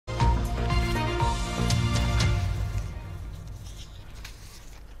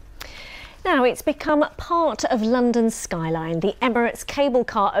Now it's become part of London's skyline. The Emirates cable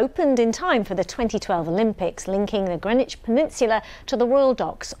car opened in time for the 2012 Olympics, linking the Greenwich Peninsula to the Royal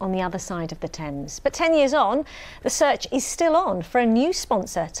Docks on the other side of the Thames. But 10 years on, the search is still on for a new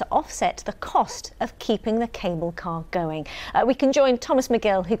sponsor to offset the cost of keeping the cable car going. We can join Thomas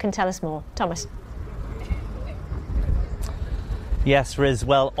Magill, who can tell us more. Thomas. Yes, Riz.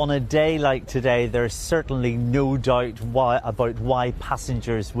 Well, on a day like today, there's certainly no doubt about why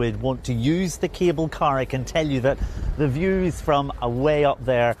passengers would want to use the cable car. I can tell you that the views from way up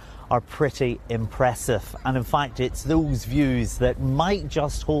there are pretty impressive. And in fact, it's those views that might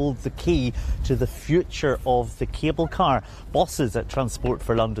just hold the key to the future of the cable car. Bosses at Transport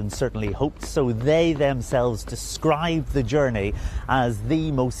for London certainly hoped so. They themselves describe the journey as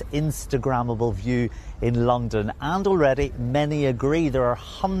the most Instagrammable view in London, and already many agree. There are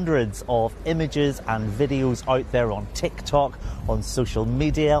hundreds of images and videos out there on TikTok, on social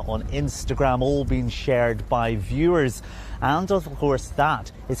media, on Instagram, all being shared by viewers. And of course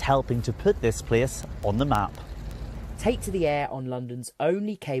that is helping to put this place on the map. Take to the air on London's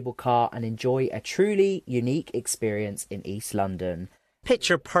only cable car and enjoy a truly unique experience in East London.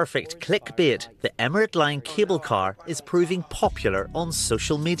 Picture perfect clickbait. The Emirate Line cable car is proving popular on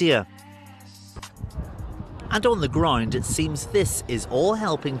social media. And on the ground, it seems this is all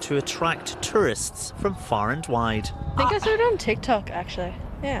helping to attract tourists from far and wide. I think I saw it on TikTok, actually.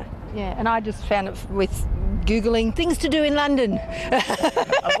 Yeah, and I just found it with Googling things to do in London.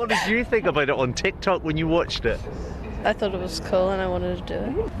 And what did you think about it on TikTok when you watched it? I thought it was cool and I wanted to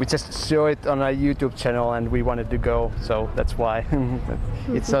do it. We just saw it on our YouTube channel and we wanted to go, so that's why.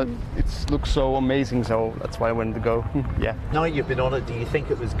 It looks so amazing, so that's why I wanted to go. Yeah. Now you've been on it, do you think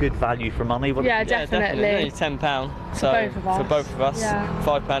it was good value for money? Yeah, definitely. £10. So for both of us, yeah.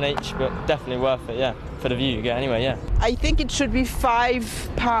 £5 each, but definitely worth it, yeah. For the view you get anyway, yeah. I think it should be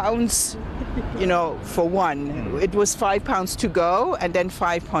 £5, you know, for one. It was £5 to go and then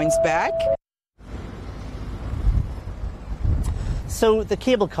 £5 back. So the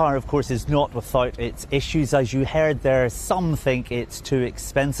cable car, of course, is not without its issues. As you heard there, some think it's too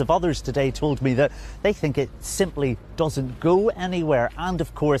expensive. Others today told me that they think it simply doesn't go anywhere. And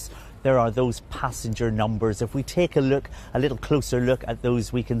of course, there are those passenger numbers. If we take a little closer look at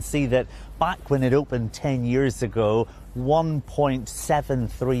those, we can see that back when it opened 10 years ago,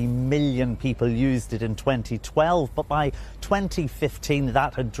 1.73 million people used it in 2012, but by 2015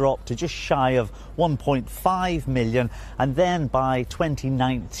 that had dropped to just shy of 1.5 million, and then by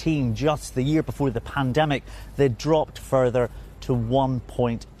 2019, just the year before the pandemic, they dropped further to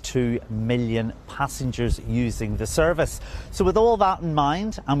 1.2 million passengers using the service. So with all that in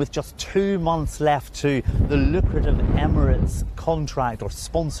mind, and with just 2 months left to the lucrative Emirates contract or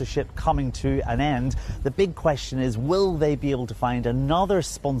sponsorship coming to an end, the big question is, will they be able to find another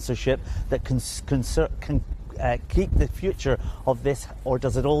sponsorship that can keep the future of this, or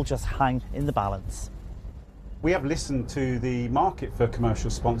does it all just hang in the balance? We have listened to the market for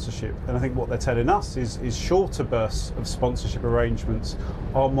commercial sponsorship, and I think what they're telling us is shorter bursts of sponsorship arrangements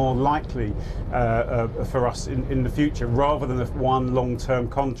are more likely for us in the future, rather than one long-term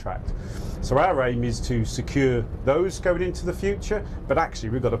contract. So our aim is to secure those going into the future, but actually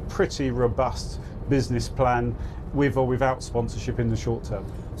we've got a pretty robust business plan with or without sponsorship in the short term.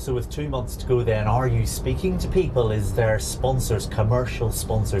 So with 2 months to go then, are you speaking to people? Is there sponsors, commercial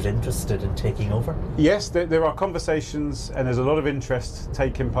sponsors, interested in taking over? Yes, there are conversations and there's a lot of interest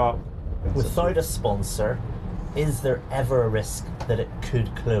taking part. Without a sponsor, is there ever a risk that it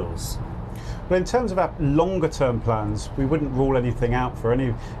could close? Well, in terms of our longer term plans, we wouldn't rule anything out for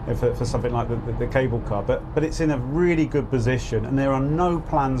something like the cable car, but it's in a really good position and there are no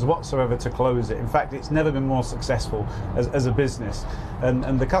plans whatsoever to close it. In fact, it's never been more successful as a business,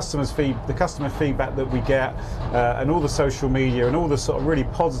 and the customer feedback that we get and all the social media and all the sort of really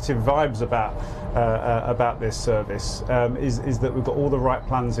positive vibes about this service is that we've got all the right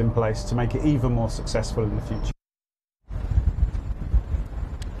plans in place to make it even more successful in the future.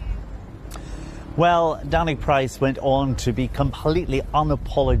 Well, Danny Price went on to be completely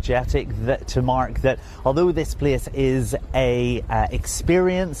unapologetic to mark that although this place is a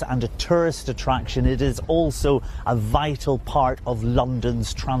experience and a tourist attraction, it is also a vital part of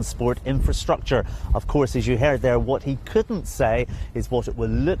London's transport infrastructure. Of course, as you heard there, what he couldn't say is what it will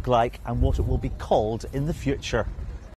look like and what it will be called in the future.